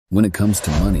When it comes to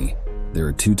money, there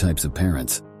are two types of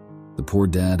parents, the poor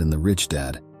dad and the rich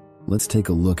dad. Let's take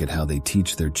a look at how they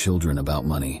teach their children about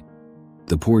money.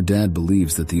 The poor dad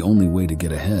believes that the only way to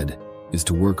get ahead is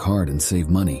to work hard and save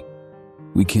money.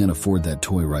 We can't afford that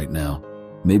toy right now.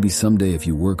 Maybe someday if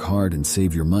you work hard and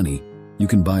save your money, you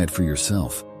can buy it for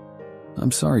yourself.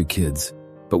 I'm sorry, kids,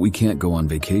 but we can't go on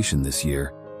vacation this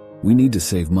year. We need to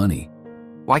save money.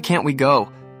 Why can't we go?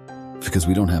 Because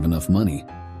we don't have enough money.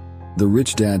 The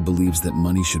rich dad believes that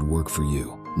money should work for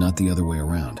you, not the other way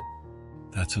around.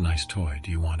 That's a nice toy.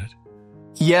 Do you want it?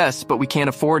 Yes, but we can't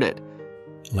afford it.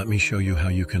 Let me show you how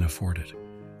you can afford it.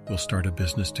 We'll start a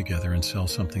business together and sell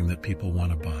something that people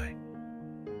want to buy.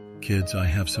 Kids, I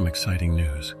have some exciting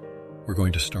news. We're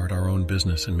going to start our own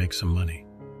business and make some money.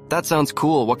 That sounds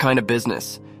cool. What kind of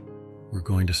business? We're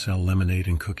going to sell lemonade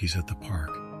and cookies at the park,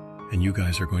 and you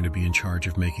guys are going to be in charge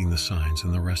of making the signs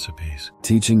and the recipes.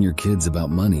 Teaching your kids about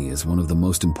money is one of the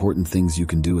most important things you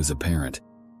can do as a parent.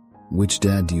 Which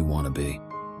dad do you want to be?